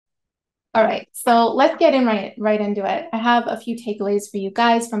All right, so let's get in right into it. I have a few takeaways for you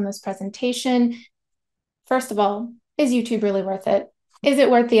guys from this presentation. First of all, is YouTube really worth it? Is it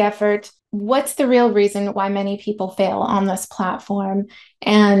worth the effort? What's the real reason why many people fail on this platform?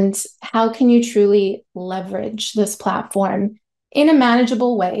 And how can you truly leverage this platform in a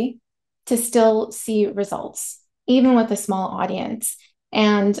manageable way to still see results, even with a small audience?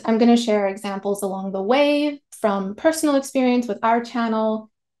 And I'm going to share examples along the way from personal experience with our channel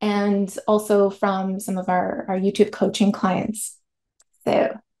and also from some of our YouTube coaching clients.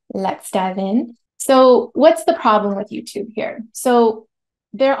 So let's dive in. So, what's the problem with YouTube here? So,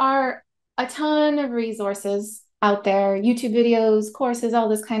 there are a ton of resources out there, YouTube videos, courses, all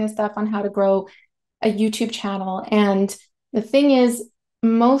this kind of stuff on how to grow a YouTube channel. And the thing is,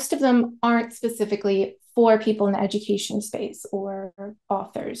 most of them aren't specifically for people in the education space or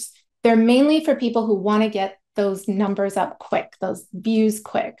authors. They're mainly for people who want to get those numbers up quick, those views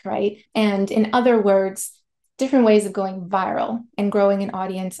quick, right? And in other words, different ways of going viral and growing an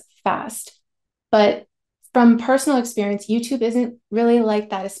audience fast. But from personal experience, YouTube isn't really like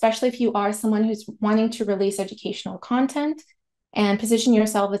that, especially if you are someone who's wanting to release educational content and position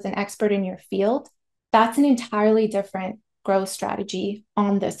yourself as an expert in your field. That's an entirely different growth strategy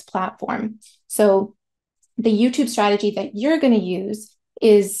on this platform. So the YouTube strategy that you're going to use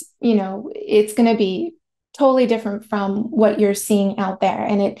is, it's going to be totally different from what you're seeing out there.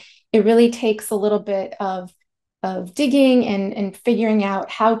 And it really takes a little bit of digging and figuring out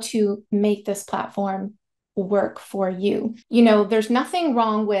how to make this platform work for you. There's nothing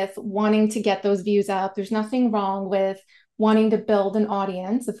wrong with wanting to get those views up. There's nothing wrong with wanting to build an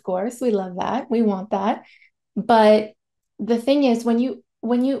audience. Of course, we love that. We want that. But the thing is, when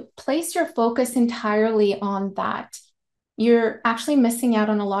you place your focus entirely on that, you're actually missing out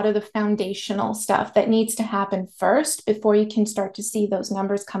on a lot of the foundational stuff that needs to happen first before you can start to see those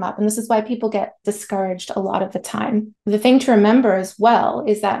numbers come up. And this is why people get discouraged a lot of the time. The thing to remember as well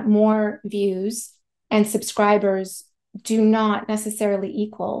is that more views and subscribers do not necessarily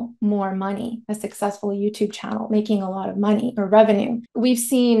equal more money, a successful YouTube channel making a lot of money or revenue. We've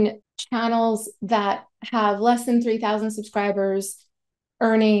seen channels that have less than 3,000 subscribers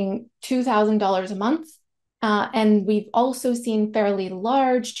earning $2,000 a month. And we've also seen fairly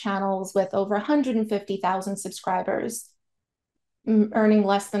large channels with over 150,000 subscribers earning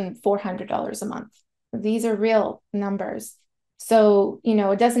less than $400 a month. These are real numbers. So,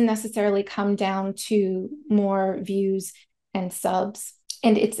 it doesn't necessarily come down to more views and subs.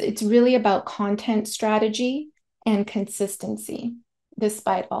 And it's really about content strategy and consistency,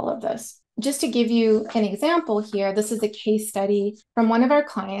 despite all of this. Just to give you an example here, this is a case study from one of our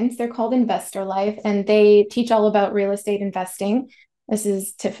clients. They're called Investor Life, and they teach all about real estate investing. This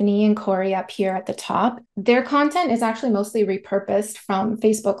is Tiffany and Corey up here at the top. Their content is actually mostly repurposed from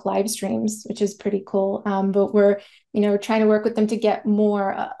Facebook live streams, which is pretty cool. But we're, trying to work with them to get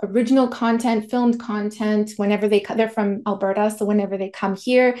more original content, filmed content whenever they're from Alberta. So whenever they come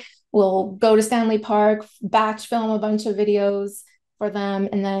here, we'll go to Stanley Park, batch film a bunch of videos for them,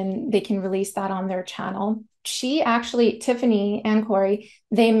 and then they can release that on their channel. Tiffany and Corey,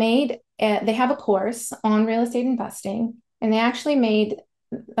 they have a course on real estate investing, and they actually made,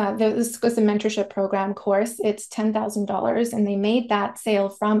 this was a mentorship program course. It's $10,000, and they made that sale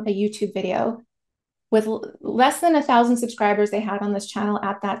from a YouTube video with less than 1,000 subscribers they had on this channel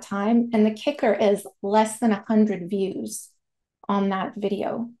at that time. And the kicker is less than 100 views on that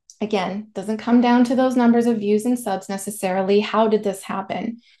video. Again, doesn't come down to those numbers of views and subs necessarily. How did this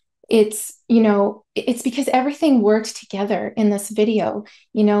happen? It's because everything worked together in this video.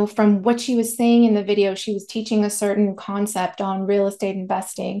 From what she was saying in the video, she was teaching a certain concept on real estate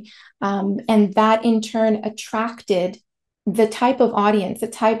investing. And that in turn attracted the type of audience, the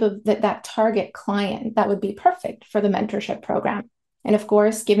type of that target client that would be perfect for the mentorship program. And of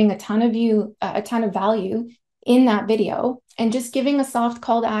course, giving a ton of value in that video, and just giving a soft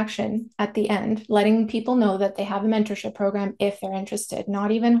call to action at the end, letting people know that they have a mentorship program if they're interested, not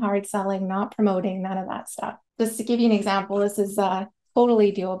even hard selling, not promoting, none of that stuff. Just to give you an example, this is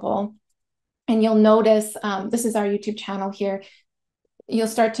totally doable. And you'll notice, this is our YouTube channel here. You'll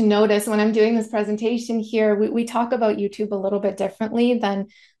start to notice when I'm doing this presentation here, we talk about YouTube a little bit differently than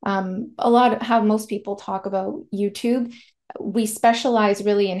a lot of how most people talk about YouTube. We specialize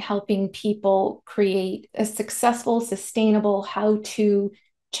really in helping people create a successful, sustainable how-to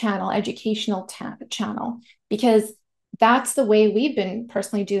channel, educational channel, because that's the way we've been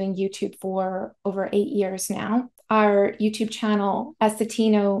personally doing YouTube for over 8 years now. Our YouTube channel,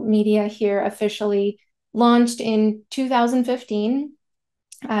 Essetinomedia here, officially launched in 2015.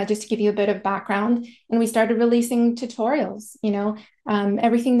 just to give you a bit of background. And we started releasing tutorials,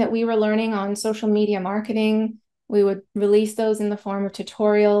 everything that we were learning on social media marketing. We would release those in the form of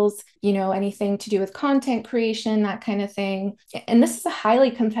tutorials, anything to do with content creation, that kind of thing. And this is a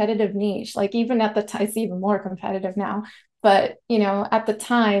highly competitive niche. Like even at the time, it's even more competitive now. But, at the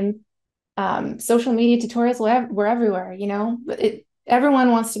time, social media tutorials were everywhere,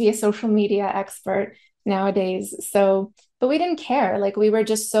 everyone wants to be a social media expert nowadays. So, but we didn't care. Like we were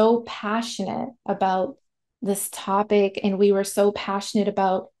just so passionate about this topic, and we were so passionate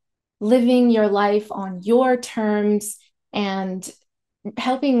about living your life on your terms and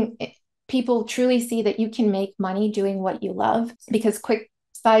helping people truly see that you can make money doing what you love. Because quick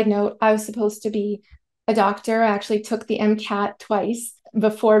side note, I was supposed to be a doctor. I actually took the MCAT twice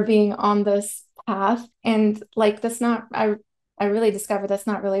before being on this path. And like I really discovered that's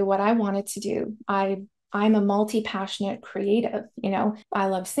not really what I wanted to do. I'm a multi-passionate creative, I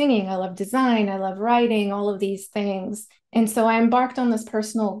love singing, I love design, I love writing, all of these things. And so I embarked on this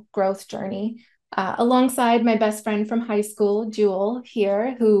personal growth journey alongside my best friend from high school, Jewel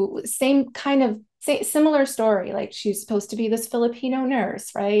here, who similar story. Like she's supposed to be this Filipino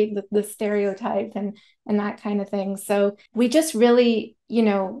nurse, right? The stereotype and that kind of thing. So we just really,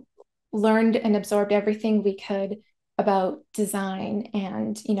 learned and absorbed everything we could about design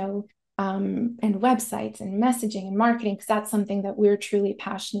and, and websites and messaging and marketing, because that's something that we're truly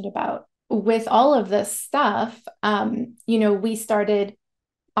passionate about. With all of this stuff, we started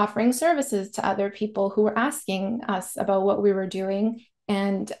offering services to other people who were asking us about what we were doing.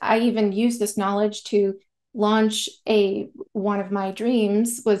 And I even used this knowledge to launch one of my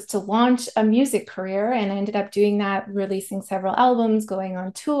dreams was to launch a music career. And I ended up doing that, releasing several albums, going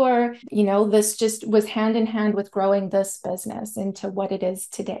on tour. This just was hand in hand with growing this business into what it is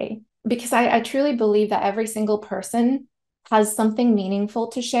today. Because I truly believe that every single person has something meaningful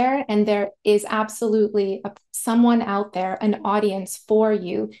to share, and there is absolutely someone out there, an audience for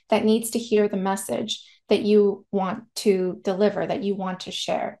you that needs to hear the message that you want to deliver, that you want to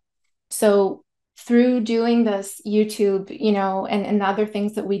share. So through doing this YouTube, and other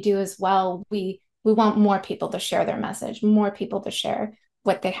things that we do as well, we want more people to share their message, more people to share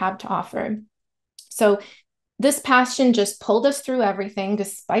what they have to offer. So this passion just pulled us through everything,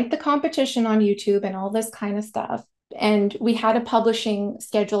 despite the competition on YouTube and all this kind of stuff. And we had a publishing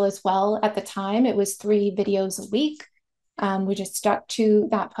schedule as well at the time. It was 3 videos a week. We just stuck to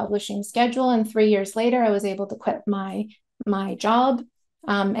that publishing schedule. And 3 years later, I was able to quit my job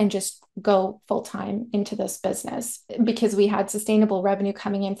and just go full time into this business, because we had sustainable revenue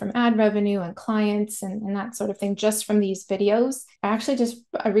coming in from ad revenue and clients and that sort of thing just from these videos. I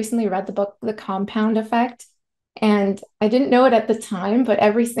recently read the book, The Compound Effect, and I didn't know it at the time, but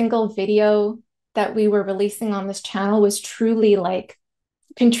every single video that we were releasing on this channel was truly like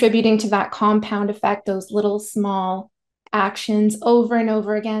contributing to that compound effect, those little small actions over and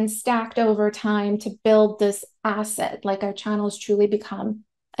over again, stacked over time to build this asset. Like our channel has truly become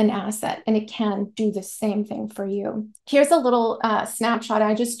an asset, and it can do the same thing for you. Here's a little snapshot.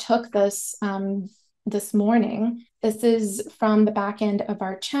 I just took this this morning. This is from the back end of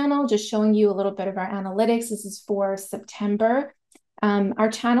our channel, just showing you a little bit of our analytics. This is for September. Our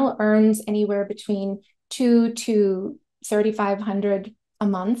channel earns anywhere between $2,000 to $3,500 a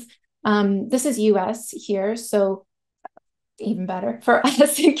month. This is US here, so even better for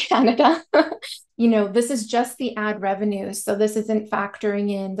us in Canada. This is just the ad revenue. So this isn't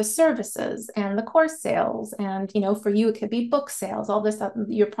factoring in the services and the course sales. And, for you, it could be book sales, all this,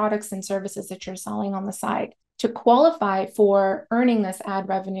 your products and services that you're selling on the side. To qualify for earning this ad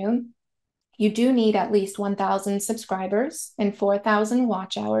revenue, you do need at least 1,000 subscribers and 4,000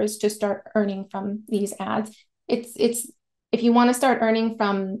 watch hours to start earning from these ads. It's if you want to start earning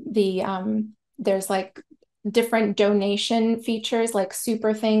from there's like different donation features like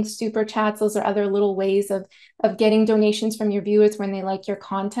super thanks, super chats. Those are other little ways of getting donations from your viewers when they like your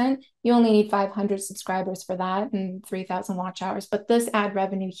content. You only need 500 subscribers for that and 3,000 watch hours. But this ad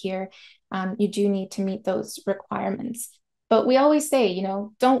revenue here, you do need to meet those requirements. But we always say,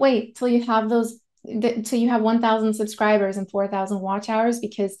 don't wait till you have 1,000 subscribers and 4,000 watch hours,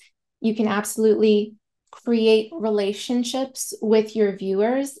 because you can absolutely create relationships with your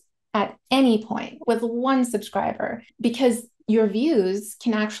viewers at any point with one subscriber, because your views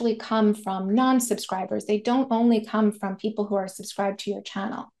can actually come from non-subscribers. They don't only come from people who are subscribed to your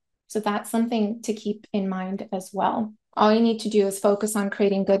channel. So that's something to keep in mind as well. All you need to do is focus on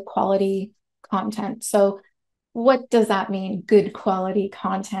creating good quality content. So what does that mean? Good quality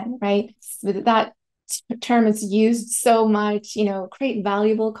content, right? So that term is used so much, create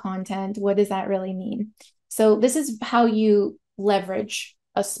valuable content. What does that really mean? So this is how you leverage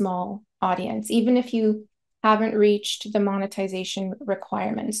a small audience, even if you haven't reached the monetization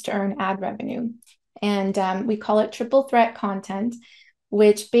requirements to earn ad revenue. And we call it triple threat content,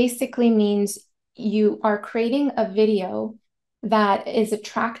 which basically means you are creating a video that is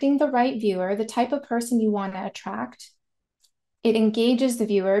attracting the right viewer, the type of person you want to attract. It engages the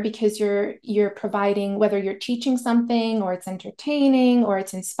viewer because you're providing, whether you're teaching something or it's entertaining or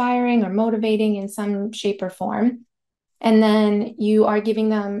it's inspiring or motivating in some shape or form. And then you are giving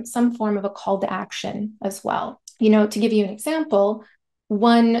them some form of a call to action as well. To give you an example,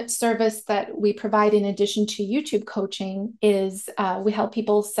 one service that we provide in addition to YouTube coaching is we help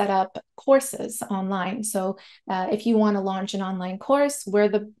people set up courses online. So if you want to launch an online course, we're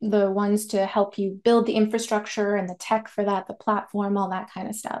the ones to help you build the infrastructure and the tech for that, the platform, all that kind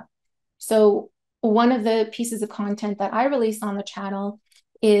of stuff. So one of the pieces of content that I release on the channel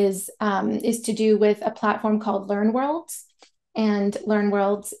is to do with a platform called LearnWorlds. And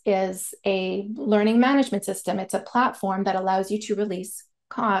LearnWorlds is a learning management system. It's a platform that allows you to release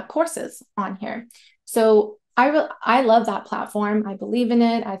courses on here. So I love that platform. I believe in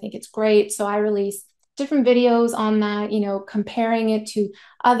it. I think it's great. So I release different videos on that, comparing it to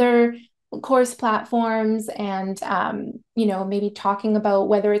other course platforms and, maybe talking about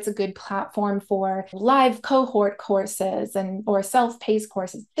whether it's a good platform for live cohort courses or self-paced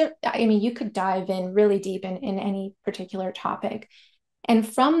courses. You could dive in really deep in any particular topic. And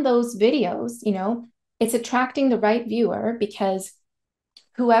from those videos, it's attracting the right viewer because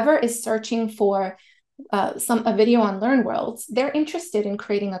whoever is searching for a video on LearnWorlds, they're interested in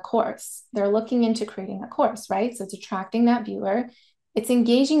creating a course. They're looking into creating a course, right? So it's attracting that viewer. It's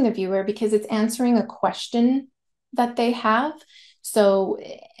engaging the viewer because it's answering a question that they have. So,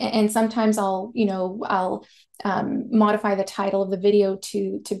 and sometimes I'll modify the title of the video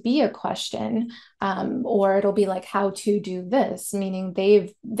to be a question, or it'll be like how to do this, meaning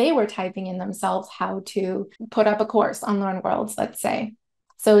they were typing in themselves how to put up a course on LearnWorlds, let's say.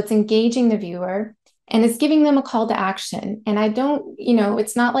 So it's engaging the viewer and it's giving them a call to action. And I don't,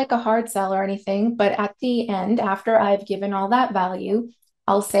 it's not like a hard sell or anything, but at the end, after I've given all that value,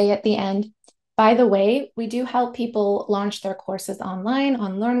 I'll say at the end, by the way, we do help people launch their courses online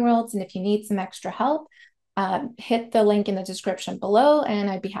on LearnWorlds. And if you need some extra help, hit the link in the description below and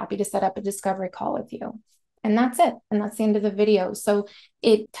I'd be happy to set up a discovery call with you. And that's it. And that's the end of the video. So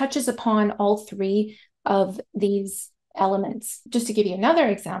it touches upon all three of these elements. Just to give you another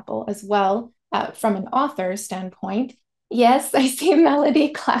example as well, from an author standpoint, yes, I see Melody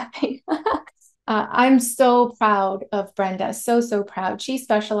clapping. I'm so proud of Brenda, so proud. She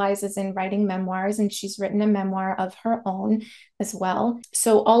specializes in writing memoirs and she's written a memoir of her own as well.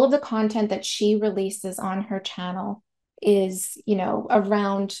 So all of the content that she releases on her channel is,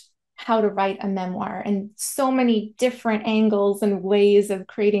 around how to write a memoir and so many different angles and ways of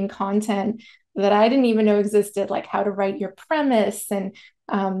creating content that I didn't even know existed, like how to write your premise and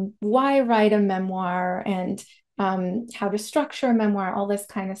why write a memoir and how to structure a memoir, all this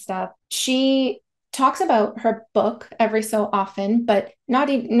kind of stuff. She talks about her book every so often, but not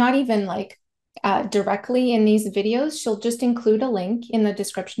even like directly in these videos. She'll just include a link in the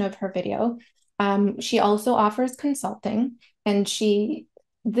description of her video. She also offers consulting, and is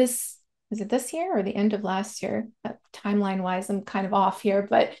it this year or the end of last year? Timeline wise, I'm kind of off here,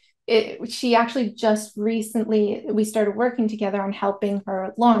 but she actually just recently, we started working together on helping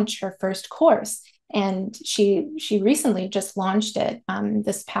her launch her first course. And she recently just launched it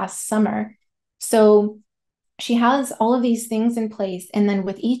this past summer. So she has all of these things in place. And then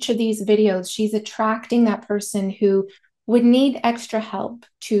with each of these videos, she's attracting that person who would need extra help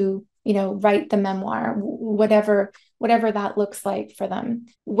to, write the memoir, whatever that looks like for them.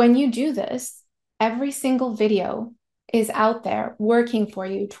 When you do this, every single video is out there working for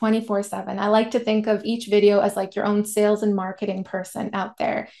you 24/7. I like to think of each video as like your own sales and marketing person out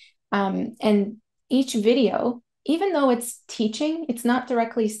there. And each video, even though it's teaching, it's not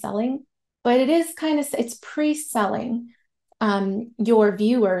directly selling, but it is it's pre-selling your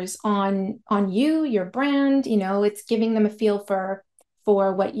viewers on you, your brand. It's giving them a feel for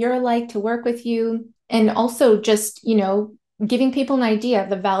what you're like to work with you, and also just giving people an idea of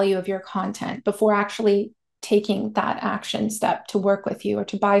the value of your content before actually taking that action step to work with you or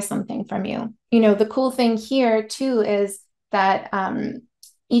to buy something from you. The cool thing here too is that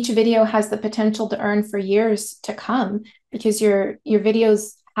each video has the potential to earn for years to come because your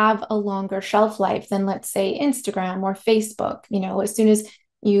videos have a longer shelf life than, let's say, Instagram or Facebook. As soon as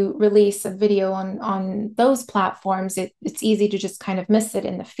you release a video on those platforms, it's easy to just kind of miss it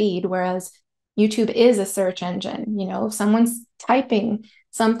in the feed, whereas YouTube is a search engine. If someone's typing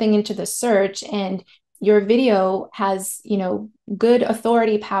something into the search and your video has, good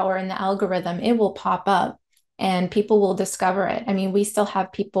authority power in the algorithm, it will pop up and people will discover it. I mean, we still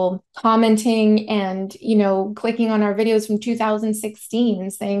have people commenting and, clicking on our videos from 2016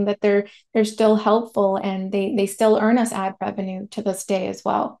 saying that they're still helpful, and they still earn us ad revenue to this day as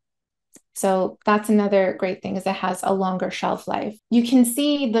well. So that's another great thing, is it has a longer shelf life. You can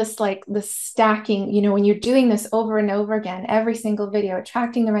see this, like the stacking, when you're doing this over and over again, every single video,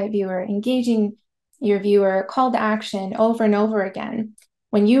 attracting the right viewer, engaging your viewer, call to action over and over again.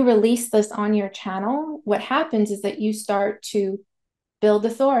 When you release this on your channel, what happens is that you start to build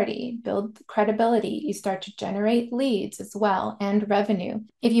authority, build credibility. You start to generate leads as well, and revenue.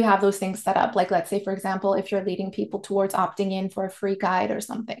 If you have those things set up, like let's say, for example, if you're leading people towards opting in for a free guide or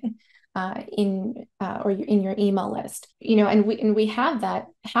something, or in your email list, and we have that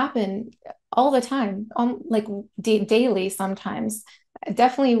happen all the time, like daily, sometimes,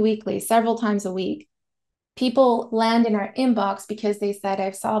 definitely weekly, several times a week. People land in our inbox because they said,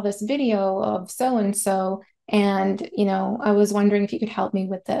 I saw this video of so and so, and I was wondering if you could help me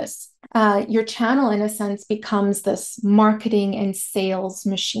with this. Your channel, in a sense, becomes this marketing and sales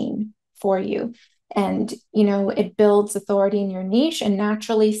machine for you. And, it builds authority in your niche and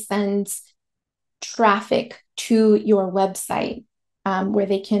naturally sends traffic to your website, where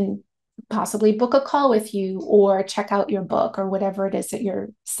they can possibly book a call with you or check out your book or whatever it is that you're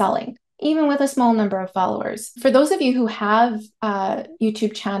selling, even with a small number of followers. For those of you who have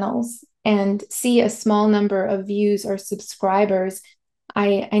YouTube channels and see a small number of views or subscribers,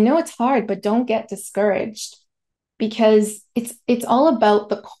 I know it's hard, but don't get discouraged, because it's all about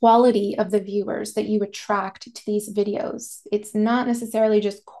the quality of the viewers that you attract to these videos. It's not necessarily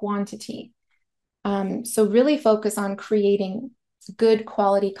just quantity. So really focus on creating good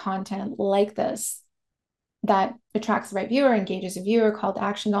quality content like this that attracts the right viewer, engages a viewer, call to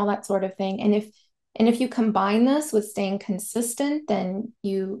action, all that sort of thing. And if you combine this with staying consistent, then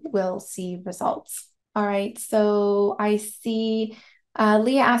you will see results. All right, so I see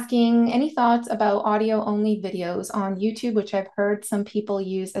Leah asking, any thoughts about audio only videos on YouTube, which I've heard some people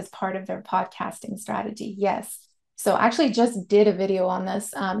use as part of their podcasting strategy? Yes. So I actually just did a video on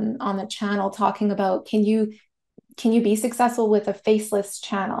this on the channel, talking about, can you be successful with a faceless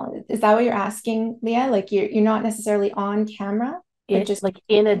channel? Is that what you're asking, Leah? Like you're not necessarily on camera, but just Like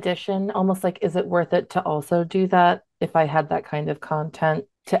in addition, almost like, is it worth it to also do that if I had that kind of content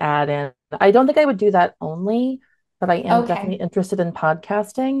to add in? I don't think I would do that only, but I am okay. definitely interested in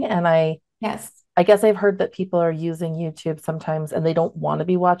podcasting. And Yes. I guess I've heard that people are using YouTube sometimes and they don't want to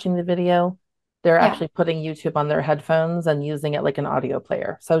be watching the video. They're Yeah. actually putting YouTube on their headphones and using it like an audio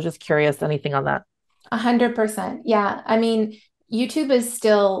player. So I was just curious, anything on that? 100%. Yeah. I mean, YouTube is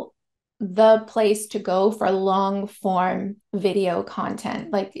still the place to go for long form video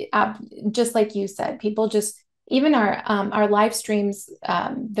content. Like, just like you said, people just, even our live streams,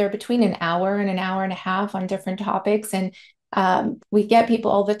 they're between an hour and an hour and a half on different topics. And we get people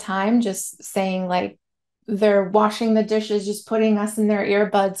all the time just saying, like, they're washing the dishes, just putting us in their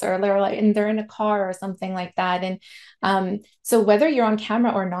earbuds, or they're in a car or something like that. And so whether you're on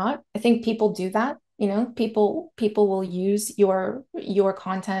camera or not, I think people do that. People will use your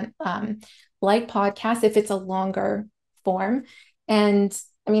content, like podcasts, if it's a longer form. And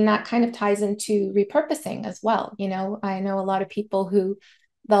I mean, that kind of ties into repurposing as well. I know a lot of people who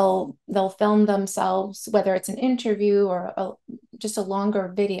they'll film themselves, whether it's an interview or just a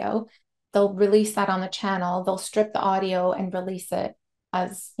longer video. They'll release that on the channel. They'll strip the audio and release it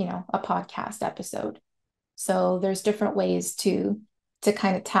as, a podcast episode. So there's different ways to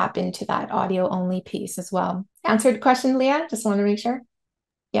kind of tap into that audio only piece as well. Answered the question, Leah? Just want to make sure.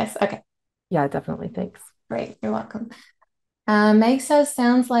 Yes. Okay. Yeah, definitely. Thanks. Great. You're welcome. Meg says,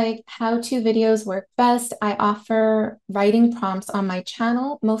 sounds like how-to videos work best. I offer writing prompts on my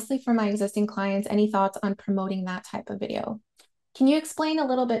channel, mostly for my existing clients. Any thoughts on promoting that type of video? Can you explain a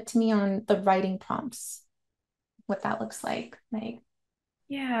little bit to me on the writing prompts, what that looks like, Meg?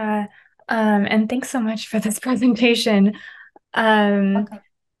 Yeah. And thanks so much for this presentation. Um, Okay.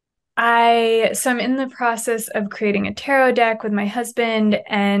 I'm in the process of creating a tarot deck with my husband,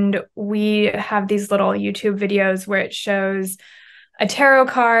 and we have these little YouTube videos where it shows a tarot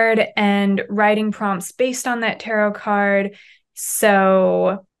card and writing prompts based on that tarot card.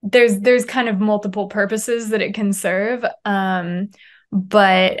 So there's kind of multiple purposes that it can serve.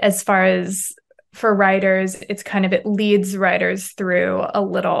 But as far as for writers, it leads writers through a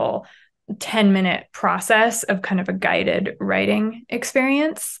little 10-minute process of kind of a guided writing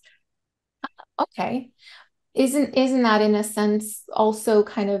experience. Okay. Isn't that, in a sense, also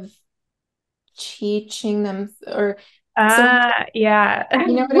kind of teaching them, or Yeah.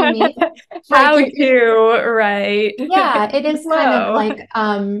 You know what I mean? Like How to, right? yeah, it is kind of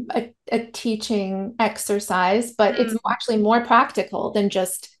Whoa. like a teaching exercise, but it's Mm, actually more practical than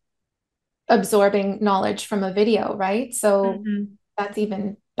just absorbing knowledge from a video, right? So mhm. that's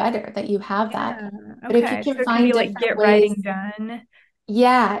even better that you have that. Yeah. But if you Okay. can So it can find be like different get ways, writing done.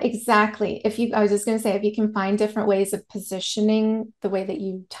 yeah, exactly. I was just going to say, if you can find different ways of positioning the way that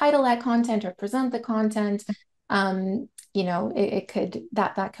you title that content or present the content, it could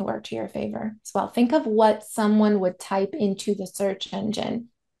that can work to your favor as well. Think of what someone would type into the search engine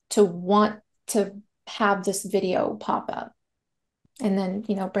to want to have this video pop up, and then,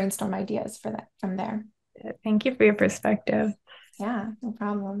 brainstorm ideas for that from there. Thank you for your perspective. Yeah, no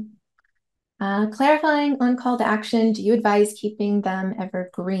problem. Clarifying on call to action, do you advise keeping them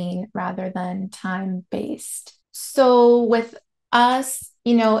evergreen rather than time-based? So with us,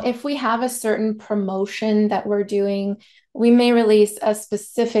 if we have a certain promotion that we're doing, we may release a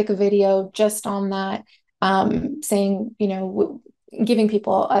specific video just on that, saying, giving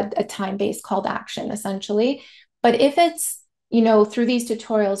people a time-based call to action, essentially. But if it's, through these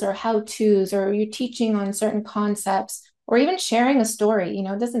tutorials or how-tos, or you're teaching on certain concepts, or even sharing a story,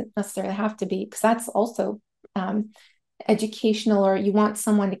 it doesn't necessarily have to be, because that's also educational, or you want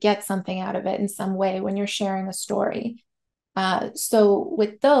someone to get something out of it in some way when you're sharing a story. So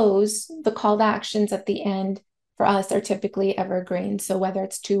with those, the call to actions at the end for us are typically evergreen. So whether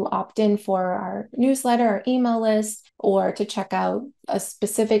it's to opt in for our newsletter or email list, or to check out a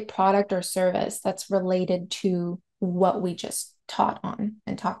specific product or service that's related to what we just taught on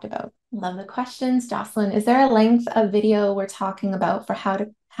and talked about. Love the questions. Jocelyn, is there a length of video we're talking about for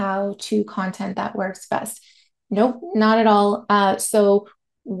how to content that works best? Nope, not at all. So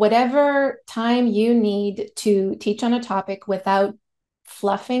whatever time you need to teach on a topic without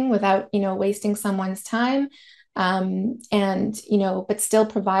fluffing, without, wasting someone's time, but still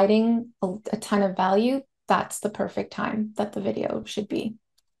providing a ton of value, that's the perfect time that the video should be.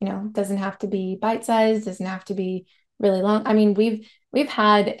 Doesn't have to be bite-sized, doesn't have to be really long. I mean, we've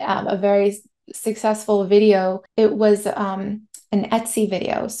had a very successful video. It was an Etsy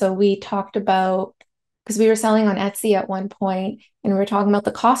video. So we talked about, because we were selling on Etsy at one point, and we were talking about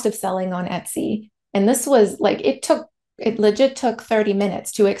the cost of selling on Etsy. And this was like, it legit took 30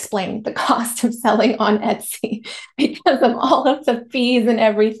 minutes to explain the cost of selling on Etsy because of all of the fees and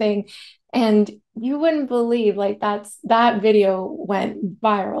everything. And you wouldn't believe, like, that video went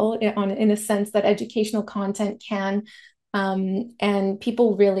viral in a sense that educational content can, and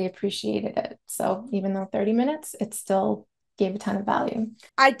people really appreciated it. So even though 30 minutes, it still gave a ton of value.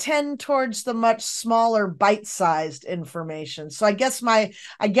 I tend towards the much smaller bite-sized information. So I guess my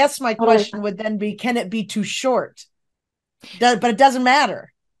question would then be, can it be too short? But it doesn't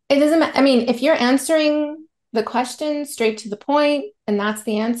matter. It doesn't matter. I mean, if you're answering the question straight to the point and that's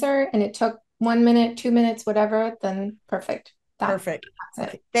the answer, and it took 1 minute, 2 minutes, whatever, then perfect. Perfect. That's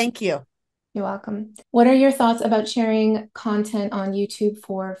okay. it. Thank you. You're welcome. What are your thoughts about sharing content on YouTube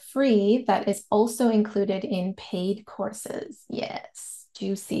for free that is also included in paid courses? Yes,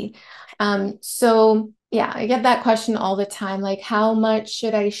 juicy. So yeah, I get that question all the time. Like, how much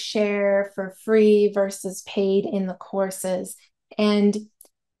should I share for free versus paid in the courses? And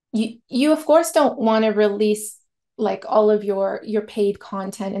you of course don't want to release like all of your paid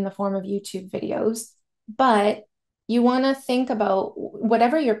content in the form of YouTube videos, but you want to think about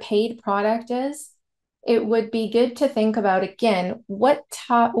whatever your paid product is. It would be good to think about, again, what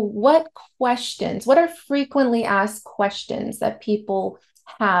questions, what are frequently asked questions that people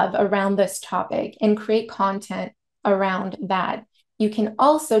have around this topic, and create content around that. You can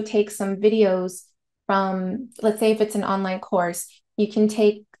also take some videos from, let's say if it's an online course, you can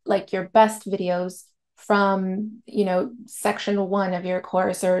take like your best videos from, section 1 of your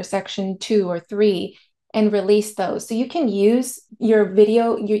course, or section 2 or 3, and release those. So you can use your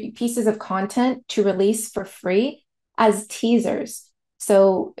pieces of content to release for free as teasers.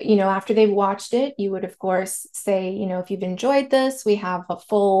 So, after they've watched it, you would, of course, say, if you've enjoyed this, we have a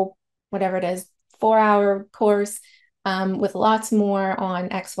full, whatever it is, 4-hour course with lots more on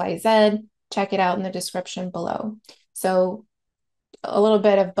XYZ. Check it out in the description below. So a little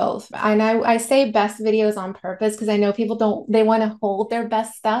bit of both. And I say best videos on purpose because I know people they want to hold their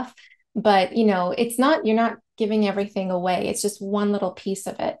best stuff, but you're not giving everything away. It's just one little piece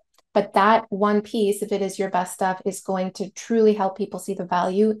of it. But that one piece, if it is your best stuff, is going to truly help people see the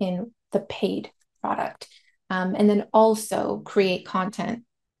value in the paid product. And then also create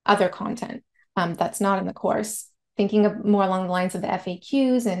other content that's not in the course. Thinking of more along the lines of the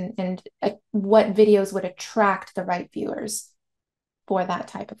FAQs and what videos would attract the right viewers for that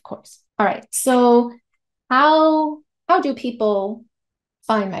type of course. All right. So how how do people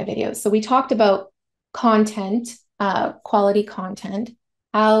find my videos? So we talked about content, quality content.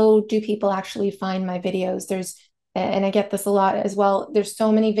 How do people actually find my videos? And I get this a lot as well, there's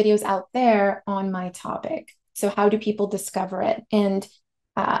so many videos out there on my topic. So how do people discover it? And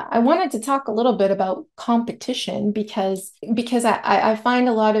I wanted to talk a little bit about competition because I find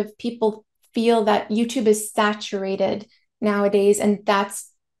a lot of people feel that YouTube is saturated nowadays, and that's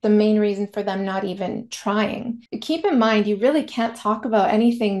the main reason for them not even trying. Keep in mind, you really can't talk about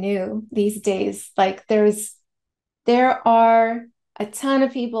anything new these days. Like there are a ton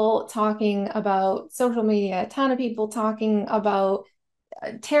of people talking about social media, a ton of people talking about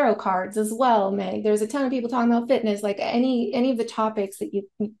tarot cards as well, Meg. There's a ton of people talking about fitness, like any of the topics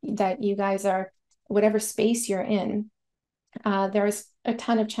that you guys are, whatever space you're in. There's a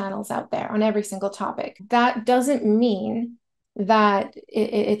ton of channels out there on every single topic. That doesn't mean that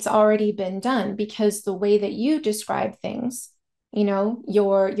it's already been done, because the way that you describe things,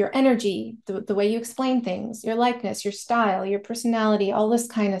 your energy, the way you explain things, your likeness, your style, your personality, all this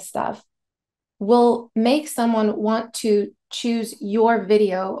kind of stuff will make someone want to choose your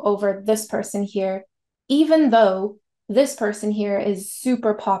video over this person here, even though this person here is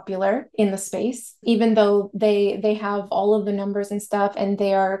super popular in the space, even though they have all of the numbers and stuff, and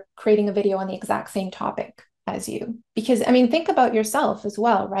they are creating a video on the exact same topic as you. Because I mean, think about yourself as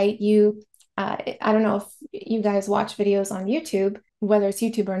well, right? I don't know if you guys watch videos on YouTube, whether it's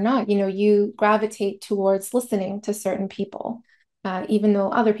YouTube or not, you gravitate towards listening to certain people, even though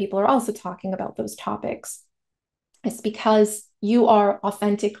other people are also talking about those topics. It's because you are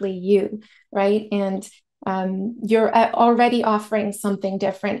authentically you, right? And you're already offering something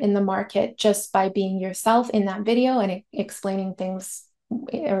different in the market just by being yourself in that video and explaining things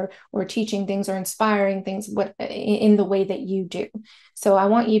or teaching things or inspiring things in the way that you do. So I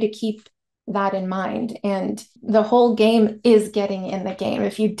want you to keep that in mind. And the whole game is getting in the game.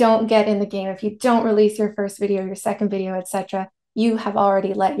 If you don't get in the game, if you don't release your first video, your second video, etc., you have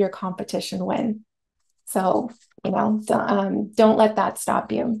already let your competition win. So, don't let that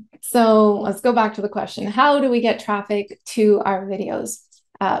stop you. So let's go back to the question. How do we get traffic to our videos?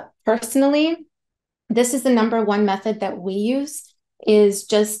 Personally, this is the number one method that we use, is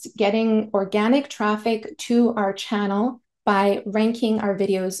just getting organic traffic to our channel by ranking our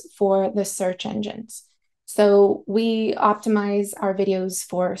videos for the search engines. So we optimize our videos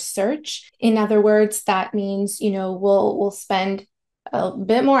for search. In other words, that means, we'll spend a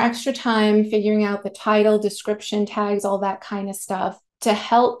bit more extra time figuring out the title, description, tags, all that kind of stuff to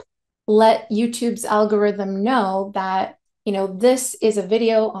help let YouTube's algorithm know that, this is a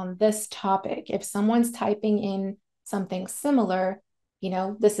video on this topic. If someone's typing in something similar,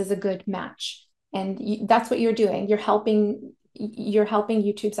 this is a good match. And that's what you're doing. You're helping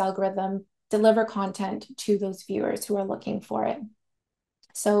YouTube's algorithm deliver content to those viewers who are looking for it.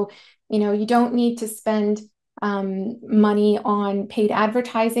 So, you don't need to spend money on paid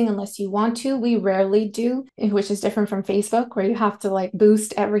advertising unless you want to. We rarely do, which is different from Facebook, where you have to like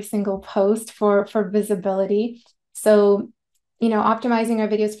boost every single post for visibility. So, optimizing our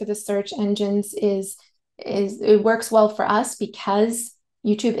videos for the search engines it works well for us because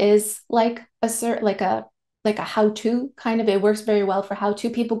YouTube is like a how-to kind of. It works very well for how-to.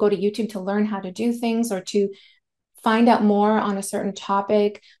 People go to YouTube to learn how to do things, or to find out more on a certain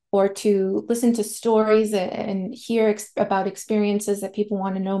topic, or to listen to stories and hear about experiences that people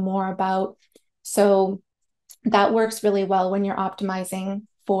want to know more about. So that works really well when you're optimizing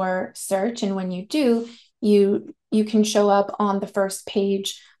for search. And when you do, you can show up on the first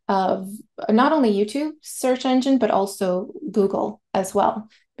page of not only YouTube search engine, but also Google as well,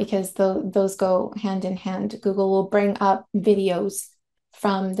 because those go hand in hand. Google will bring up videos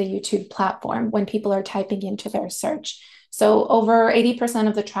from the YouTube platform when people are typing into their search. So over 80%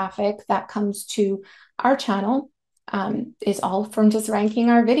 of the traffic that comes to our channel is all from just ranking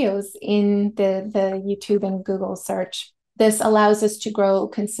our videos in the YouTube and Google search. This allows us to grow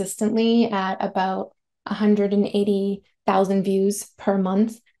consistently at about 180,000 views per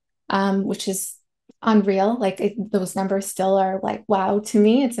month, which is unreal. Those numbers still are like, wow, to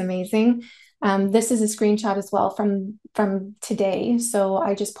me, it's amazing. This is a screenshot as well from today. So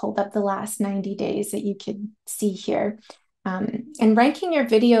I just pulled up the last 90 days that you could see here. And ranking your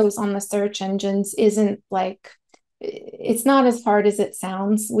videos on the search engines it's not as hard as it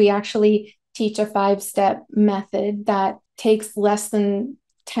sounds. We actually teach a 5-step method that takes less than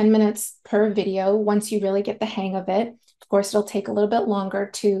 10 minutes per video once you really get the hang of it. Of course, it'll take a little bit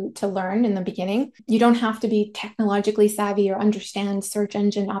longer to learn in the beginning. You don't have to be technologically savvy or understand search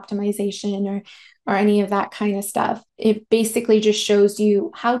engine optimization or any of that kind of stuff. It basically just shows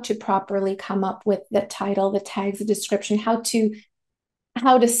you how to properly come up with the title, the tags, the description, how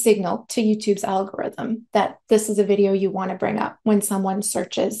to signal to YouTube's algorithm that this is a video you want to bring up when someone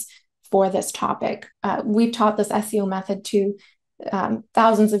searches for this topic. We've taught this SEO method to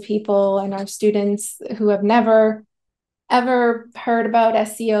thousands of people and our students who have never ever heard about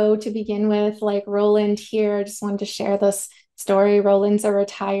SEO to begin with, like Roland here. I just wanted to share this story. Roland's a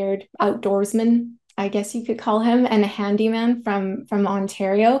retired outdoorsman, I guess you could call him, and a handyman from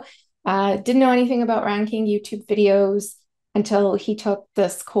Ontario. Didn't know anything about ranking YouTube videos until he took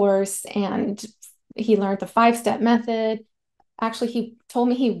this course and he learned the 5-step method. Actually, he told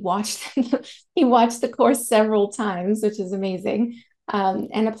me he watched the course several times, which is amazing,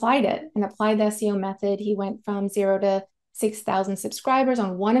 and applied the SEO method. He went from 0 to 6,000 subscribers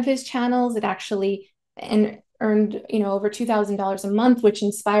on one of his channels. It actually earned over $2,000 a month, which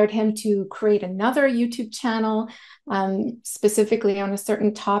inspired him to create another YouTube channel specifically on a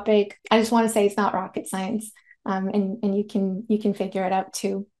certain topic. I just want to say it's not rocket science, and you can figure it out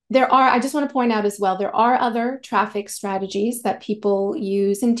too. I just want to point out as well, there are other traffic strategies that people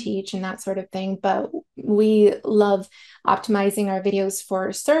use and teach and that sort of thing, but we love optimizing our videos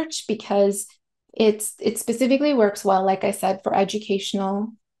for search because it specifically works well, like I said, for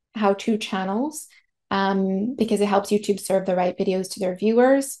educational how-to channels, because it helps YouTube serve the right videos to their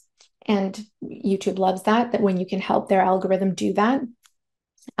viewers. And YouTube loves that when you can help their algorithm do that.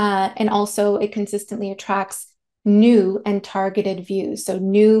 And also it consistently attracts new and targeted views. So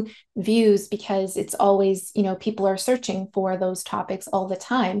new views, because it's always, people are searching for those topics all the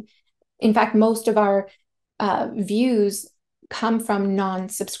time. In fact, most of our views come from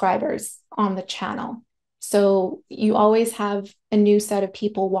non-subscribers on the channel. So you always have a new set of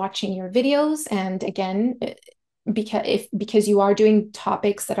people watching your videos. And again, because you are doing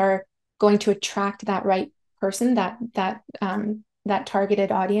topics that are going to attract that right person, that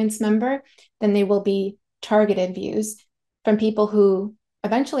targeted audience member, then they will be targeted views from people who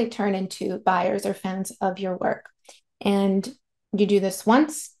eventually turn into buyers or fans of your work. And you do this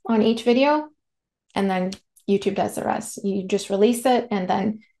once on each video, and then YouTube does the rest. You just release it, and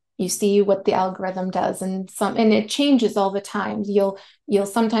then you see what the algorithm does. And it changes all the time. You'll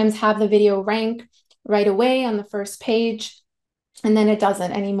sometimes have the video rank right away on the first page, and then it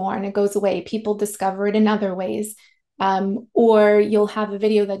doesn't anymore, and it goes away. People discover it in other ways. Or you'll have a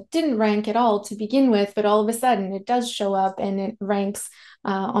video that didn't rank at all to begin with, but all of a sudden it does show up and it ranks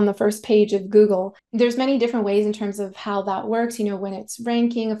on the first page of Google. There's many different ways in terms of how that works. When it's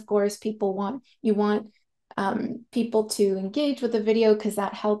ranking, of course, you want people to engage with the video because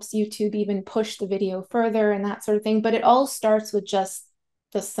that helps YouTube even push the video further and that sort of thing. But it all starts with just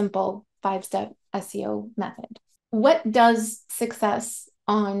the simple 5-step SEO method. What does success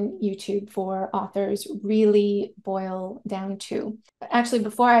on YouTube for authors really boil down to? Actually,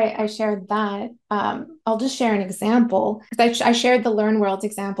 before I shared that, I'll just share an example, because I shared the Learn Worlds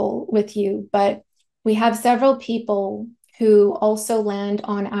example with you, but we have several people who also land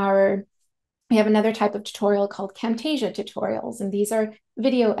on we have another type of tutorial called Camtasia tutorials, and these are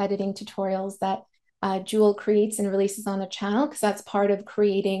video editing tutorials that Jewel creates and releases on the channel, because that's part of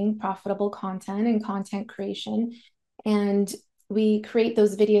creating profitable content and content creation. And we create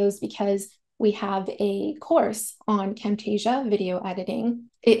those videos because we have a course on Camtasia video editing.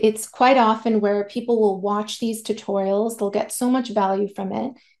 It's quite often where people will watch these tutorials, they'll get so much value from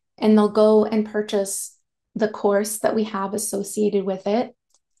it, and they'll go and purchase the course that we have associated with it.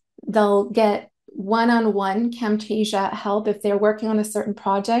 They'll get one-on-one Camtasia help if they're working on a certain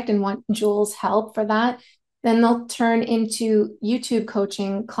project and want Jewel's help for that. Then they'll turn into YouTube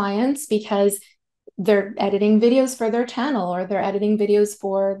coaching clients because they're editing videos for their channel, or they're editing videos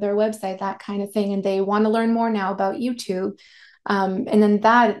for their website, that kind of thing. And they want to learn more now about YouTube. And then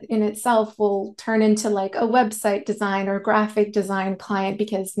that in itself will turn into like a website design or graphic design client,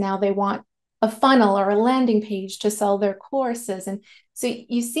 because now they want a funnel or a landing page to sell their courses. And so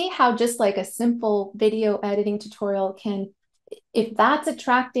you see how just like a simple video editing tutorial can, if that's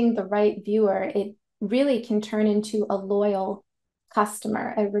attracting the right viewer, it really can turn into a loyal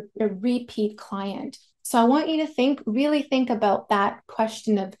customer, a repeat client. So I want you to really think about that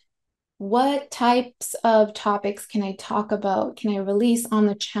question of what types of topics can I talk about, can I release on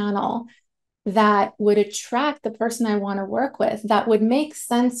the channel that would attract the person I want to work with, that would make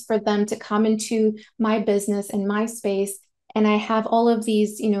sense for them to come into my business and my space. And I have all of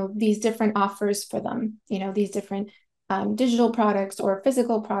these, these different offers for them, these different digital products or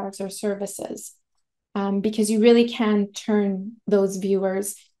physical products or services. Because you really can turn those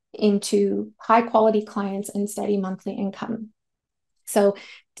viewers into high quality clients and steady monthly income. So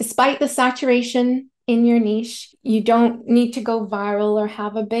despite the saturation in your niche, you don't need to go viral or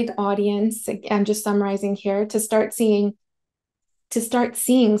have a big audience. I'm just summarizing here to start seeing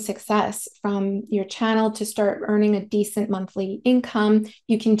success from your channel, to start earning a decent monthly income.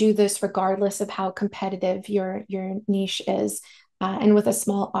 You can do this regardless of how competitive your niche is, and with a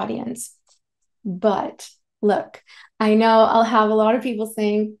small audience. But look, I know I'll have a lot of people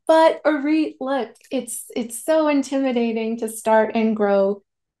saying, but Auret, look, it's so intimidating to start and grow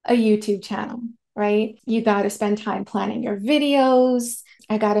a YouTube channel, right? You got to spend time planning your videos.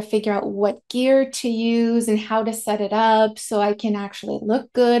 I got to figure out what gear to use and how to set it up so I can actually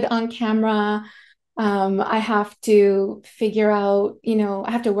look good on camera. I have to figure out,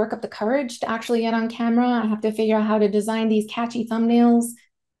 I have to work up the courage to actually get on camera. I have to figure out how to design these catchy thumbnails,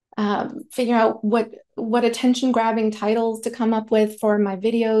 figure out what attention grabbing titles to come up with for my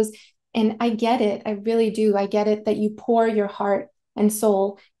videos. And I get it. I really do. I get it that you pour your heart and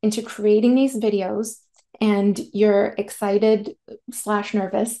soul into creating these videos, and you're excited /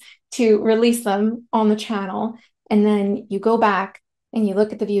 nervous to release them on the channel. And then you go back and you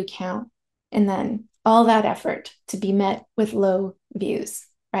look at the view count, and then all that effort to be met with low views,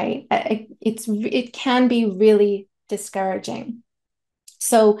 right? It can be really discouraging.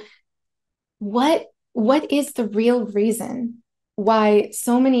 So what is the real reason why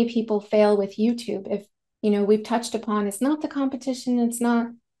so many people fail with YouTube? If, we've touched upon, it's not the competition, it's not,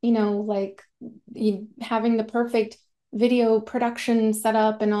 like having the perfect video production set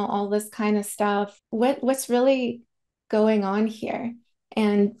up and all this kind of stuff. What's really going on here?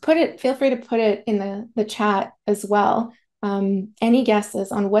 And feel free to put it in the chat as well. Any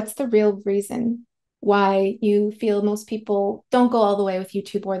guesses on what's the real reason why you feel most people don't go all the way with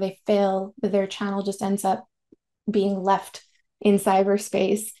YouTube, or they fail, their channel just ends up being left in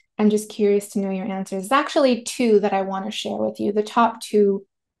cyberspace? I'm just curious to know your answers. There's actually two that I want to share with you, the top two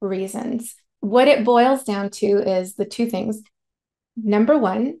reasons. What it boils down to is the two things. Number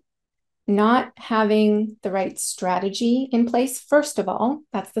one, not having the right strategy in place. First of all,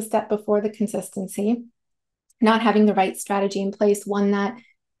 that's the step before the consistency. Not having the right strategy in place, one that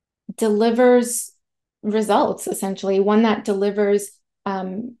delivers results, essentially, one that delivers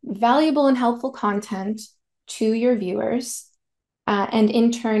valuable and helpful content to your viewers, and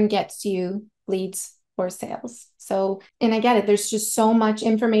in turn gets you leads or sales. So, and I get it, there's just so much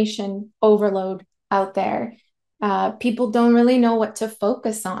information overload out there. People don't really know what to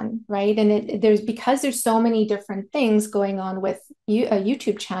focus on, right? And because there's so many different things going on with a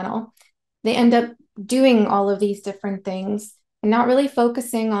YouTube channel, they end up doing all of these different things and not really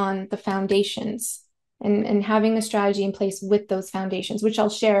focusing on the foundations, and having a strategy in place with those foundations, which I'll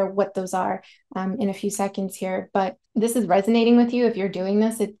share what those are in a few seconds here. But this is resonating with you. If you're doing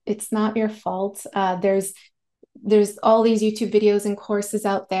this, it's not your fault. There's all these YouTube videos and courses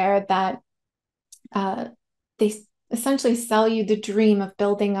out there that they essentially sell you the dream of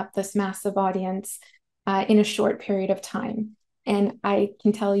building up this massive audience in a short period of time. And I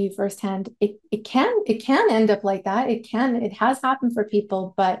can tell you firsthand, it can end up like that. It has happened for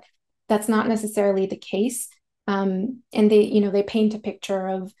people, but that's not necessarily the case. And they paint a picture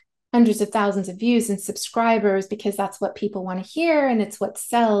of hundreds of thousands of views and subscribers because that's what people want to hear and it's what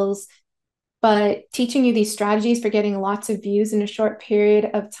sells. But teaching you these strategies for getting lots of views in a short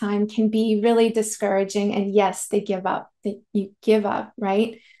period of time can be really discouraging. And yes, they give up. You give up,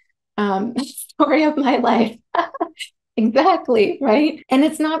 right? Story of my life. Exactly, right? And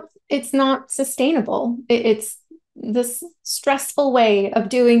it's not sustainable. It's this stressful way of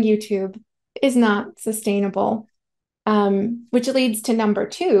doing YouTube is not sustainable, which leads to number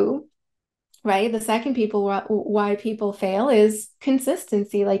two, right? The second why people fail is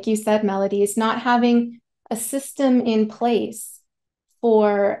consistency. Like you said, Melody, is not having a system in place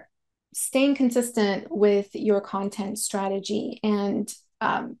for staying consistent with your content strategy and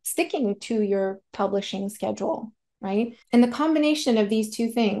sticking to your publishing schedule, right? And the combination of these two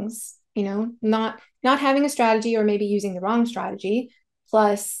things, not having a strategy, or maybe using the wrong strategy,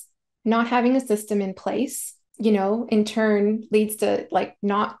 plus not having a system in place, in turn leads to like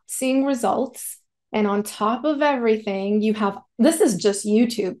not seeing results. And on top of everything, this is just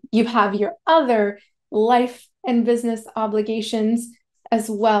YouTube. You have your other life and business obligations as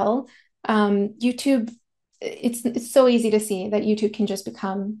well. YouTube, it's so easy to see that YouTube can just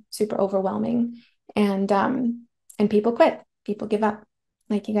become super overwhelming, and people quit, people give up.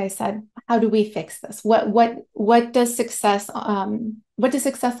 Like you guys said, how do we fix this? What does success on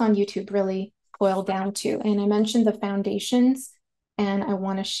YouTube really boil down to? And I mentioned the foundations, and I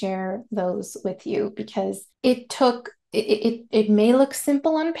want to share those with you because it may look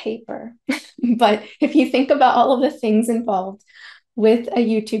simple on paper, but if you think about all of the things involved, with a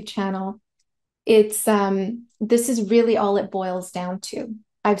YouTube channel, it's this is really all it boils down to.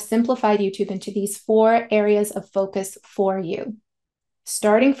 I've simplified YouTube into these 4 areas of focus for you,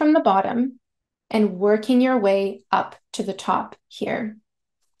 starting from the bottom and working your way up to the top here.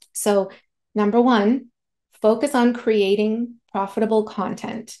 So, number 1, focus on creating profitable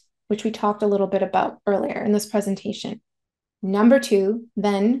content, which we talked a little bit about earlier in this presentation. Number 2,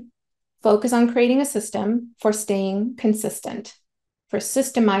 then focus on creating a system for staying consistent, for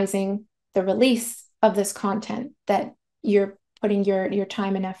systemizing the release of this content that you're putting your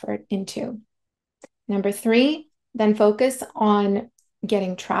time and effort into. Number 3, then focus on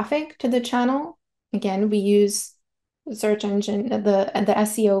getting traffic to the channel. Again, we use search engine, the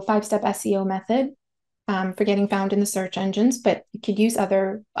SEO, 5-step SEO method for getting found in the search engines, but you could use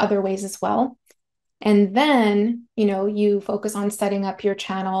other ways as well. And then, you focus on setting up your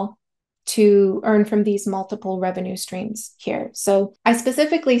channel to earn from these multiple revenue streams here. So I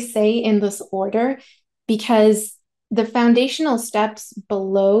specifically say in this order because the foundational steps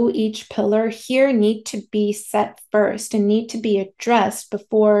below each pillar here need to be set first and need to be addressed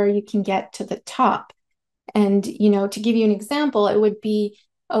before you can get to the top. And, to give you an example, it would be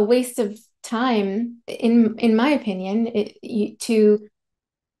a waste of time, in my opinion, to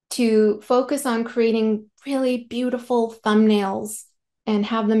focus on creating really beautiful thumbnails and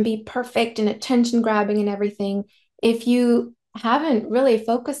have them be perfect and attention grabbing and everything if you haven't really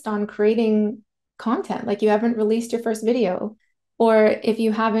focused on creating content, like you haven't released your first video, or if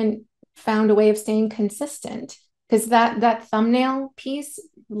you haven't found a way of staying consistent, because that thumbnail piece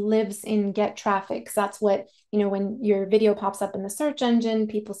lives in get traffic. So that's what, when your video pops up in the search engine,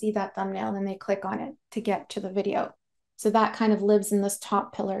 people see that thumbnail and they click on it to get to the video. So that kind of lives in this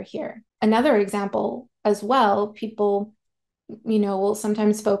top pillar here. Another example as well, people, will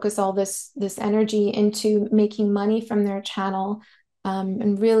sometimes focus all this energy into making money from their channel,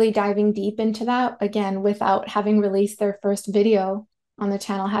 and really diving deep into that, again, without having released their first video on the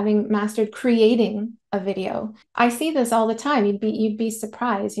channel, having mastered creating a video. I see this all the time. You'd be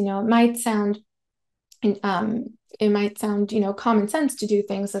surprised. It might sound common sense to do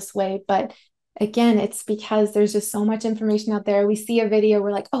things this way, but again, it's because there's just so much information out there. We see a video,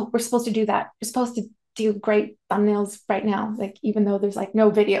 we're like, oh, we're supposed to do that. We're supposed to do great thumbnails right now, like even though there's like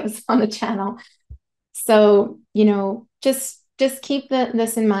no videos on the channel. So, just keep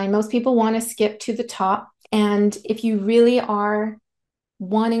this in mind. Most people want to skip to the top. And if you really are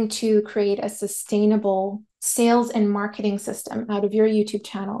wanting to create a sustainable sales and marketing system out of your YouTube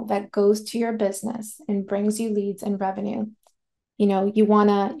channel that goes to your business and brings you leads and revenue, you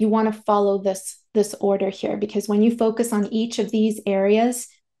want to follow this order here, because when you focus on each of these areas,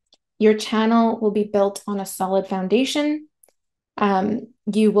 your channel will be built on a solid foundation.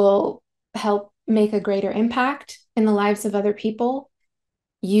 You will help make a greater impact in the lives of other people.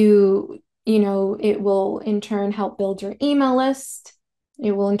 It will in turn help build your email list.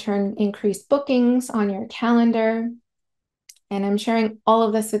 It will in turn increase bookings on your calendar. And I'm sharing all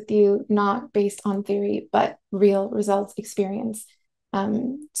of this with you, not based on theory, but real results experience.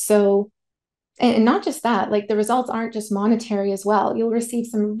 And not just that, like the results aren't just monetary as well. You'll receive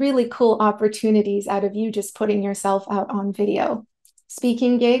some really cool opportunities out of you just putting yourself out on video.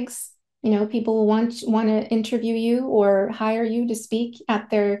 Speaking gigs, people will want to interview you or hire you to speak at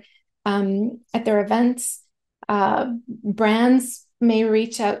their events. Brands may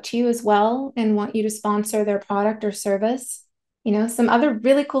reach out to you as well and want you to sponsor their product or service. Some other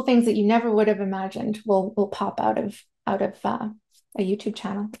really cool things that you never would have imagined will pop out of a YouTube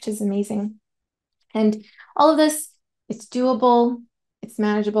channel, which is amazing. And all of this, it's doable, it's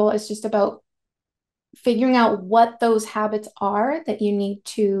manageable. It's just about figuring out what those habits are that you need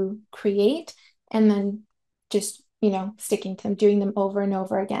to create, and then just, sticking to them, doing them over and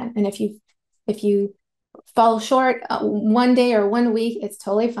over again. And if you fall short one day or 1 week, it's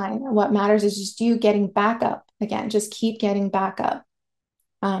totally fine. What matters is just you getting back up again. Just keep getting back up.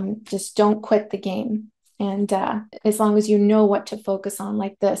 Just don't quit the game. And as long as you know what to focus on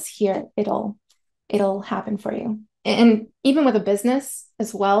like this here, it'll happen for you. And even with a business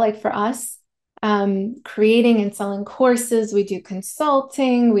as well, like for us, creating and selling courses, we do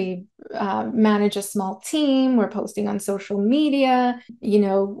consulting, we manage a small team, we're posting on social media,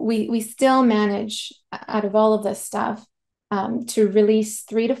 we still manage out of all of this stuff to release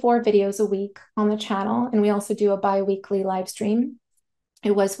 3 to 4 videos a week on the channel. And we also do a bi-weekly live stream.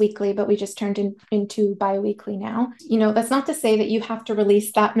 It was weekly, but we just turned into bi-weekly now. That's not to say that you have to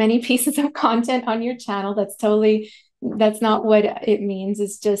release that many pieces of content on your channel. That's not what it means.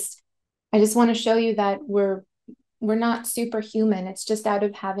 It's just, I just want to show you that we're not superhuman. It's just out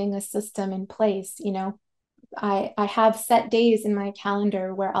of having a system in place, I have set days in my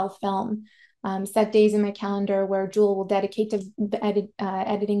calendar where I'll film, set days in my calendar where Jewel will dedicate to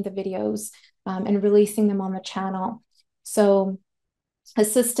editing the videos and releasing them on the channel. So a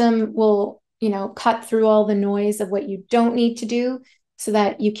system will, cut through all the noise of what you don't need to do so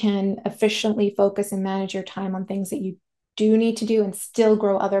that you can efficiently focus and manage your time on things that you do need to do and still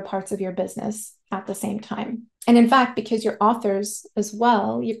grow other parts of your business at the same time. And in fact, because you're authors as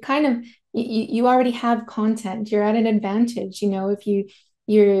well, you're kind of, you already have content. You're at an advantage. If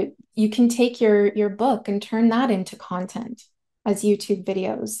you can take your book and turn that into content as YouTube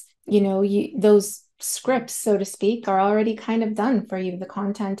videos. Those scripts, so to speak, are already kind of done for you. The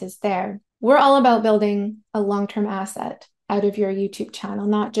content is there. We're all about building a long-term asset out of your YouTube channel,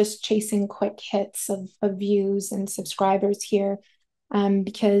 not just chasing quick hits of views and subscribers here,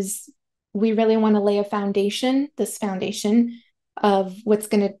 because we really want to lay this foundation of what's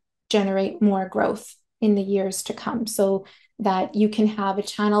going to generate more growth in the years to come, so that you can have a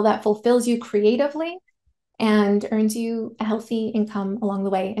channel that fulfills you creatively and earns you a healthy income along the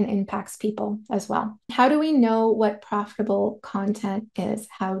way and impacts people as well. How do we know what profitable content is?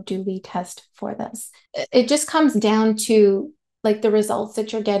 How do we test for this? It just comes down to like the results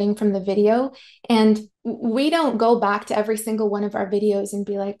that you're getting from the video. And we don't go back to every single one of our videos and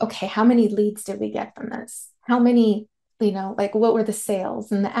be like, okay, how many leads did we get from this? How many, like what were the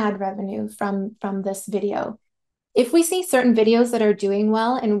sales and the ad revenue from this video? If we see certain videos that are doing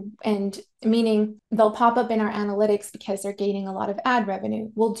well, and meaning they'll pop up in our analytics because they're gaining a lot of ad revenue,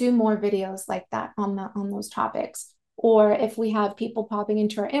 we'll do more videos like that on those topics. Or if we have people popping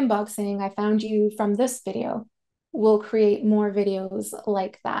into our inbox saying, I found you from this video, we'll create more videos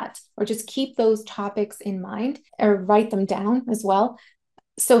like that, or just keep those topics in mind or write them down as well.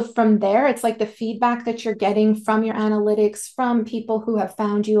 So from there, it's like the feedback that you're getting from your analytics, from people who have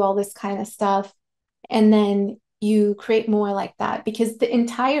found you, all this kind of stuff. And then you create more like that, because the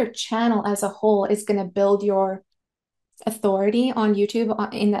entire channel as a whole is going to build your authority on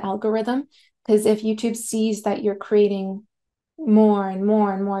YouTube in the algorithm. Because if YouTube sees that you're creating more and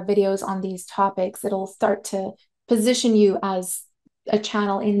more and more videos on these topics, it'll start to position you as a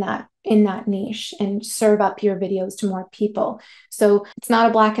channel in that niche and serve up your videos to more people. So it's not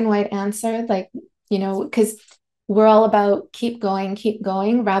a black and white answer, because we're all about keep going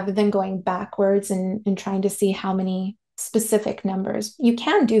rather than going backwards and trying to see how many specific numbers. You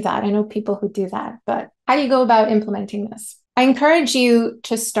can do that. I know people who do that, but how do you go about implementing this? I encourage you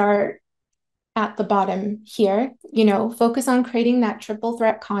to start at the bottom here, focus on creating that triple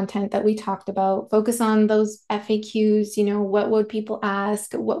threat content that we talked about. Focus on those FAQs, what would people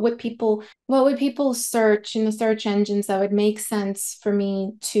ask? What would people search in the search engines that would make sense for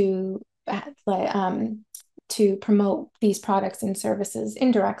me to promote these products and services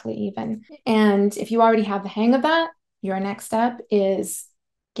indirectly even. And if you already have the hang of that, your next step is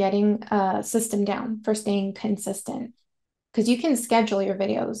getting a system down for staying consistent, because you can schedule your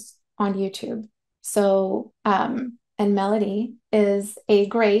videos on YouTube. So, and Melody is a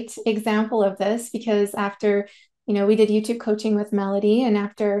great example of this, because after, we did YouTube coaching with Melody, and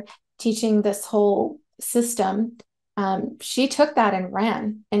after teaching this whole system, she took that and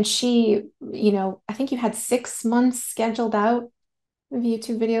ran, and she, I think you had 6 months scheduled out of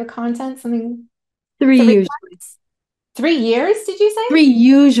YouTube video content, something. 3 usually. 3 years, did you say? 3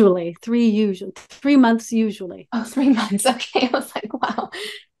 usually. 3 months usually. Oh, 3 months. Okay. I was like, wow,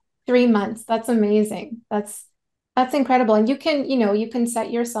 3 months. That's amazing. That's incredible. And you can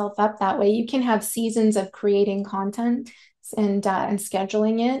set yourself up that way. You can have seasons of creating content and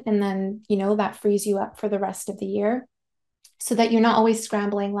scheduling it. And then, that frees you up for the rest of the year, so that you're not always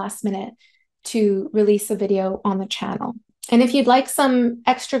scrambling last minute to release a video on the channel. And if you'd like some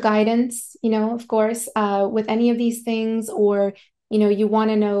extra guidance, of course, with any of these things, or, you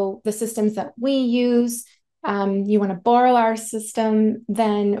want to know the systems that we use, you want to borrow our system,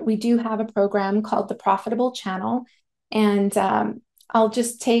 then we do have a program called the Profitable Channel. And I'll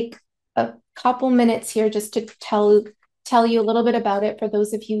just take a couple minutes here just to tell you a little bit about it for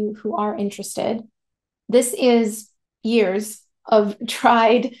those of you who are interested. This is years of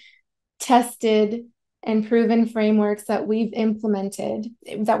tried, tested, and proven frameworks that we've implemented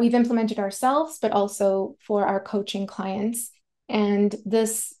ourselves, but also for our coaching clients. And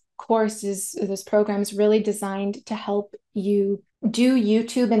this program is really designed to help you do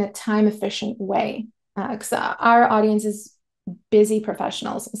YouTube in a time-efficient way. Because our audience is busy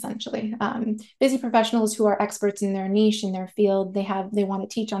professionals, essentially. Busy professionals who are experts in their niche, in their field. They want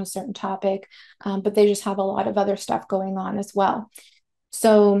to teach on a certain topic, but they just have a lot of other stuff going on as well.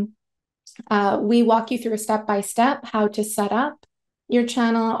 So we walk you through a step-by-step how to set up your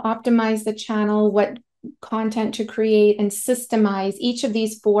channel, optimize the channel, what content to create and systemize each of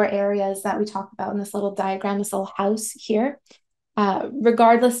these 4 areas that we talk about in this little diagram, this little house here,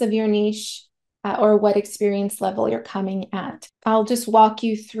 regardless of your niche or what experience level you're coming at. I'll just walk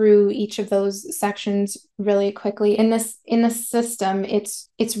you through each of those sections really quickly. In this system, it's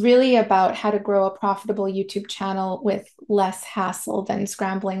really about how to grow a profitable YouTube channel with less hassle than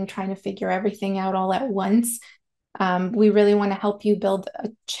scrambling, trying to figure everything out all at once. We really want to help you build a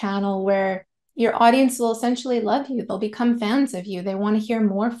channel where your audience will essentially love you. They'll become fans of you. They want to hear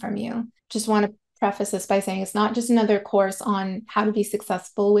more from you. Just want to preface this by saying it's not just another course on how to be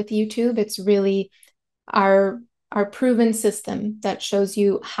successful with YouTube. It's really our proven system that shows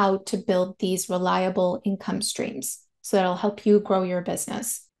you how to build these reliable income streams. So that'll help you grow your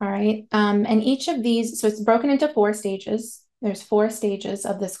business. All right. And each of these, so it's broken into 4 stages. There's 4 stages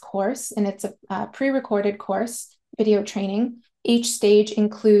of this course, and it's a pre-recorded course, video training. Each stage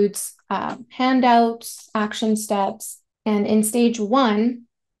includes handouts, action steps. And in stage 1,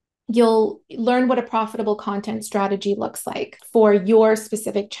 you'll learn what a profitable content strategy looks like for your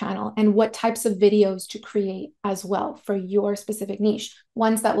specific channel and what types of videos to create as well for your specific niche.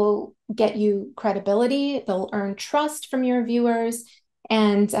 Ones that will get you credibility, they'll earn trust from your viewers,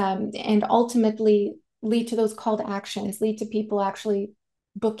 and ultimately lead to those call to actions, lead to people actually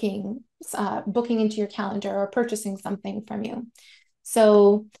booking into your calendar or purchasing something from you.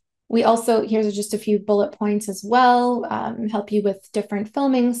 So we also, here's just a few bullet points as well, help you with different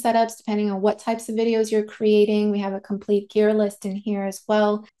filming setups, depending on what types of videos you're creating. We have a complete gear list in here as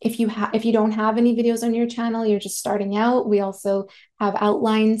well. If you don't have any videos on your channel, you're just starting out, we also have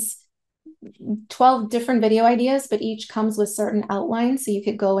outlines, 12 different video ideas, but each comes with certain outlines. So you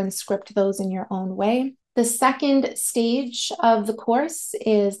could go and script those in your own way. The second stage of the course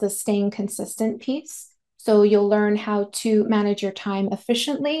is the staying consistent piece. So you'll learn how to manage your time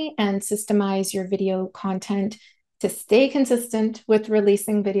efficiently and systemize your video content to stay consistent with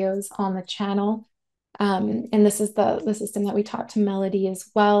releasing videos on the channel. And this is the system that we taught to Melody as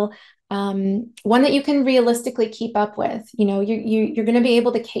well. One that you can realistically keep up with. You know, you're going to be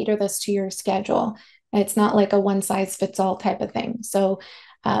able to cater this to your schedule. It's not like a one size fits all type of thing. So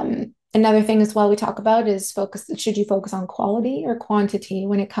another thing as well we talk about is should you focus on quality or quantity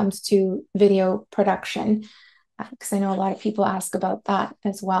when it comes to video production? Because I know a lot of people ask about that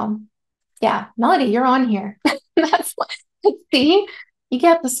as well. Yeah, Melody, you're on here. That's what, see, you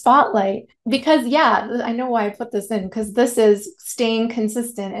get the spotlight because I know why I put this in, because this is staying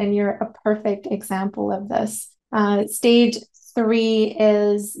consistent and you're a perfect example of this. Stage 3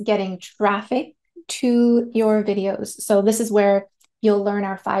 is getting traffic to your videos. So this is where you'll learn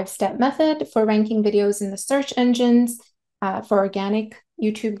our 5-step method for ranking videos in the search engines for organic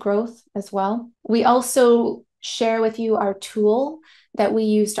YouTube growth as well. We also share with you our tool that we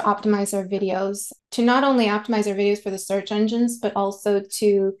use to optimize our videos, to not only optimize our videos for the search engines, but also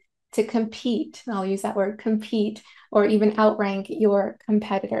to compete. I'll use that word, compete, or even outrank your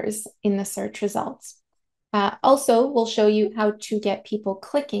competitors in the search results. Also, we'll show you how to get people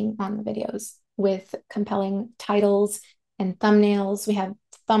clicking on the videos with compelling titles and thumbnails. We have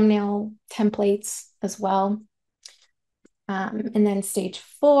thumbnail templates as well. And then stage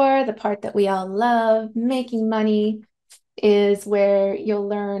 4, the part that we all love, making money, is where you'll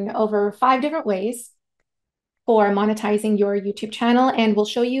learn over 5 different ways for monetizing your YouTube channel. And we'll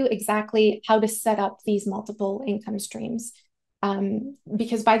show you exactly how to set up these multiple income streams.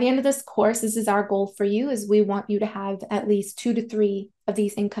 Because by the end of this course, this is our goal for you, is we want you to have at least 2 to 3 of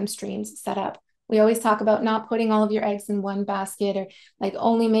these income streams set up. We always talk about not putting all of your eggs in one basket, or like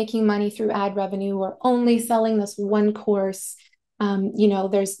only making money through ad revenue, or only selling this one course. You know,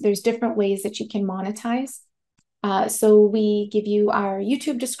 there's different ways that you can monetize. So we give you our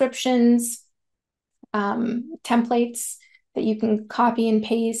YouTube descriptions, templates that you can copy and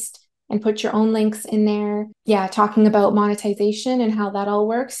paste and put your own links in there. Yeah, talking about monetization and how that all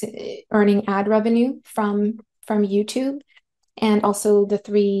works, earning ad revenue from YouTube. And also the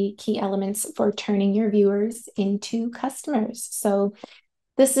 3 key elements for turning your viewers into customers. So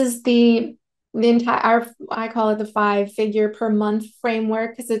this is the entire, I call it the 5-figure per month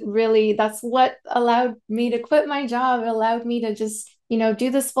framework, because that's what allowed me to quit my job. It allowed me to just,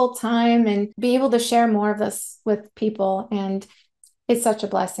 do this full time and be able to share more of this with people. And it's such a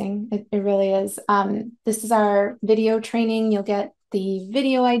blessing. It really is. This is our video training. You'll get the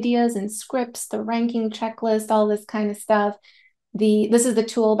video ideas and scripts, the ranking checklist, all this kind of stuff. This is the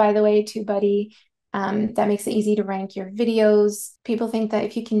tool, by the way, TubeBuddy, that makes it easy to rank your videos. People think that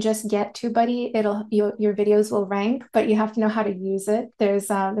if you can just get TubeBuddy, your videos will rank, but you have to know how to use it. There's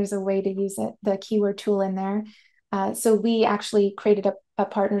a way to use it, the keyword tool in there. So we actually created a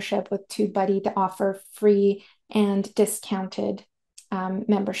partnership with TubeBuddy to offer free and discounted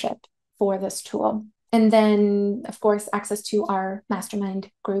membership for this tool. And then, of course, access to our mastermind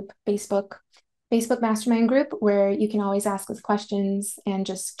group, Facebook mastermind group, where you can always ask us questions and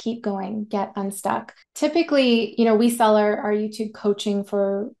just keep going, get unstuck. Typically, we sell our YouTube coaching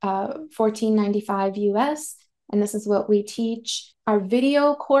for $14.95 US, and this is what we teach. Our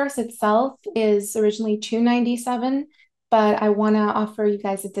video course itself is originally $297, but I want to offer you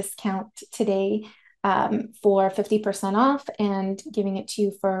guys a discount today for 50% off and giving it to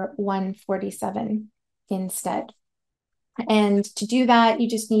you for $147 instead. And to do that, you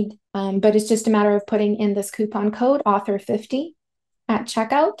just need, but it's just a matter of putting in this coupon code author50 at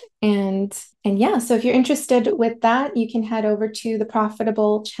checkout. And yeah, so if you're interested with that, you can head over to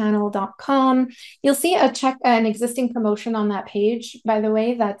theprofitablechanel.com. You'll see an existing promotion on that page, by the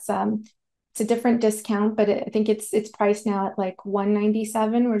way. That's it's a different discount, but I think it's priced now at like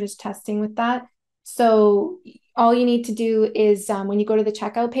 $197. We're just testing with that. So all you need to do is when you go to the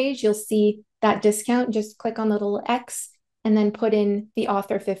checkout page, you'll see that discount. Just click on the little X and then put in the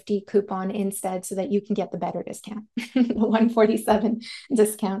author50 coupon instead so that you can get the better discount, the 147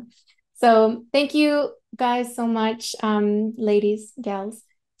 discount. So thank you guys so much, ladies, gals,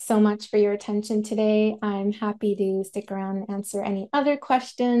 so much for your attention today. I'm happy to stick around and answer any other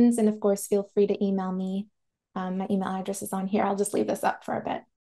questions. And of course, feel free to email me. My email address is on here. I'll just leave this up for a bit.